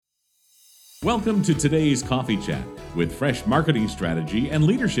Welcome to today's Coffee Chat with fresh marketing strategy and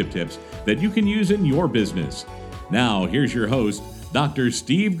leadership tips that you can use in your business. Now, here's your host, Dr.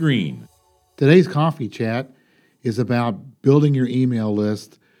 Steve Green. Today's Coffee Chat is about building your email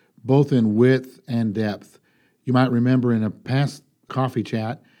list both in width and depth. You might remember in a past Coffee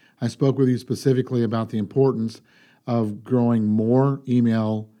Chat, I spoke with you specifically about the importance of growing more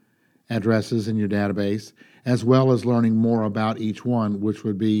email addresses in your database, as well as learning more about each one, which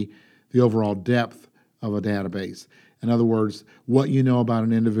would be the overall depth of a database. In other words, what you know about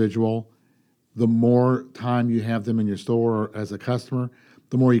an individual, the more time you have them in your store or as a customer,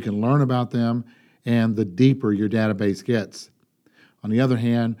 the more you can learn about them and the deeper your database gets. On the other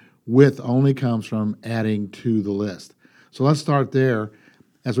hand, width only comes from adding to the list. So let's start there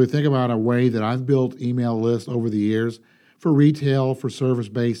as we think about a way that I've built email lists over the years for retail, for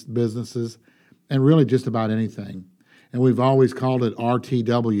service-based businesses, and really just about anything. And we've always called it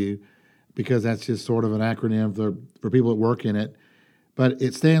RTW because that's just sort of an acronym for people that work in it. But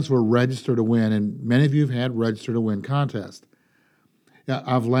it stands for Register to Win, and many of you have had Register to Win contests.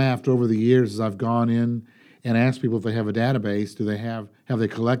 I've laughed over the years as I've gone in and asked people if they have a database, have they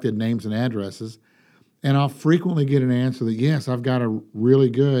collected names and addresses? And I'll frequently get an answer that, yes, I've got a really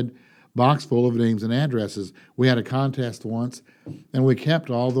good box full of names and addresses. We had a contest once, and we kept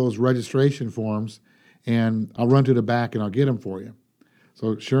all those registration forms, and I'll run to the back and I'll get them for you.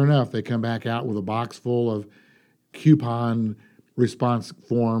 So sure enough, they come back out with a box full of coupon response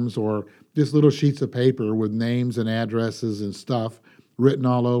forms or just little sheets of paper with names and addresses and stuff written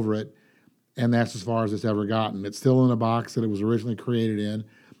all over it, and that's as far as it's ever gotten. It's still in a box that it was originally created in.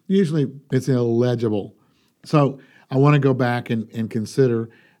 Usually it's illegible. So I want to go back and consider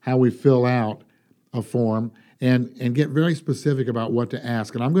how we fill out a form and get very specific about what to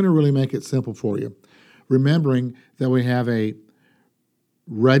ask. And I'm going to really make it simple for you, remembering that we have a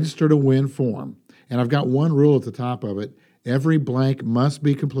Register to Win form. And I've got one rule at the top of it. Every blank must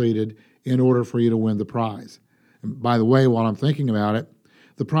be completed in order for you to win the prize. And by the way, while I'm thinking about it,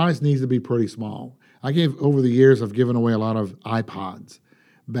 the prize needs to be pretty small. Over the years, I've given away a lot of iPods.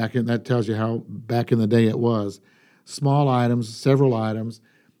 That tells you how back in the day it was. Small items, several items,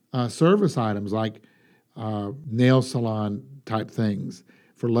 service items like nail salon type things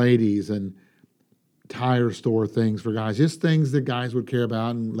for ladies and tire store things for guys, just things that guys would care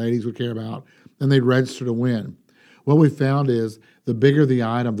about and ladies would care about, and they'd register to win. What we found is the bigger the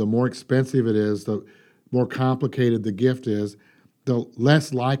item, the more expensive it is, the more complicated the gift is, the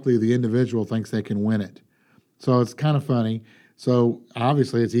less likely the individual thinks they can win it. So it's kind of funny. So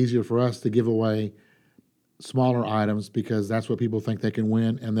obviously it's easier for us to give away smaller items because that's what people think they can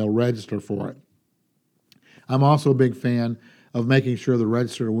win and they'll register for it. I'm also a big fan of making sure the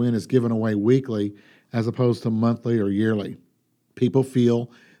Register to Win is given away weekly as opposed to monthly or yearly. People feel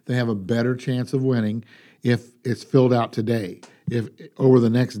they have a better chance of winning if it's filled out today. If over the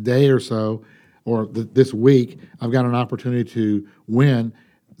next day or so, or this week, I've got an opportunity to win,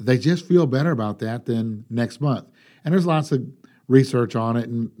 they just feel better about that than next month. And there's lots of research on it,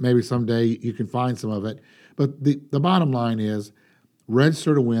 and maybe someday you can find some of it. But the bottom line is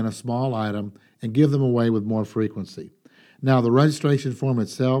register to win a small item and give them away with more frequency. Now, the registration form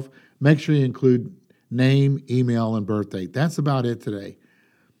itself, make sure you include name, email, and birth date. That's about it today.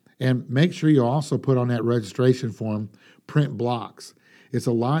 And make sure you also put on that registration form print blocks. It's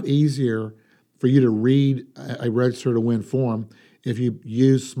a lot easier for you to read a Register to Win form if you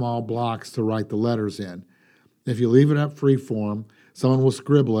use small blocks to write the letters in. If you leave it up free form, someone will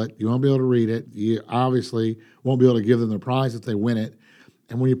scribble it. You won't be able to read it. You obviously won't be able to give them the prize if they win it.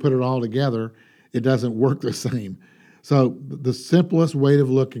 And when you put it all together, it doesn't work the same. So the simplest way of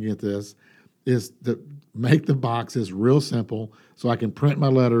looking at this is to make the boxes real simple so I can print my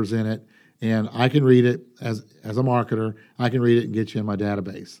letters in it and I can read it as a marketer. I can read it and get you in my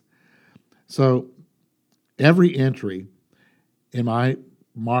database. So every entry in my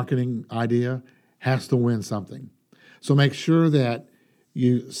marketing idea has to win something. So make sure that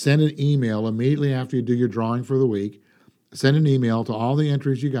you send an email immediately after you do your drawing for the week. Send an email to all the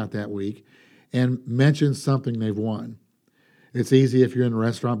entries you got that week and mention something they've won. It's easy if you're in the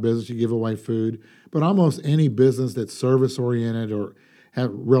restaurant business, you give away food, but almost any business that's service-oriented or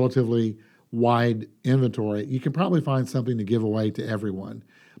have relatively wide inventory, you can probably find something to give away to everyone,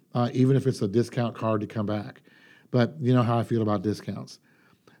 even if it's a discount card to come back. But you know how I feel about discounts.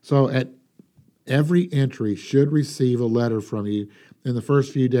 So at every entry should receive a letter from you in the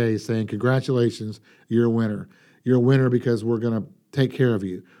first few days saying, congratulations, you're a winner. You're a winner because we're going to take care of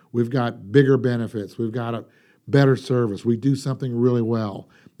you. We've got bigger benefits. We've got a better service. We do something really well.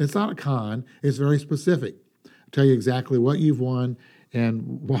 It's not a con. It's very specific. I'll tell you exactly what you've won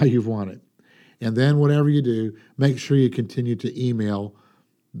and why you've won it. And then whatever you do, make sure you continue to email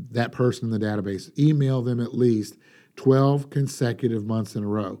that person in the database. Email them at least 12 consecutive months in a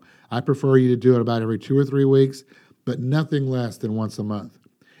row. I prefer you to do it about every 2 or 3 weeks, but nothing less than once a month.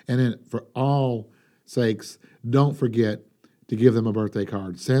 And then for all sakes, don't forget to give them a birthday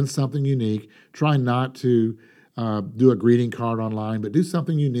card. Send something unique. Try not to do a greeting card online, but do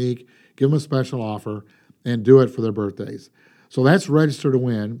something unique. Give them a special offer and do it for their birthdays. So that's Register to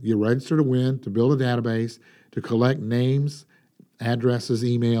Win. You register to win to build a database, to collect names, addresses,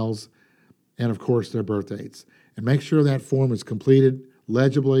 emails, and of course their birth dates. And make sure that form is completed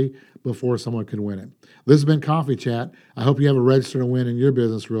legibly before someone can win it. This has been Coffee Chat. I hope you have a Register to Win in your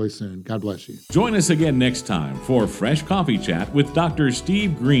business really soon. God bless you. Join us again next time for Fresh Coffee Chat with Dr.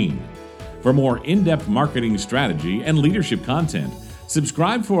 Steve Green. For more in-depth marketing strategy and leadership content,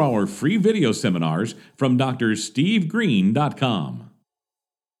 subscribe for our free video seminars from drstevegreen.com.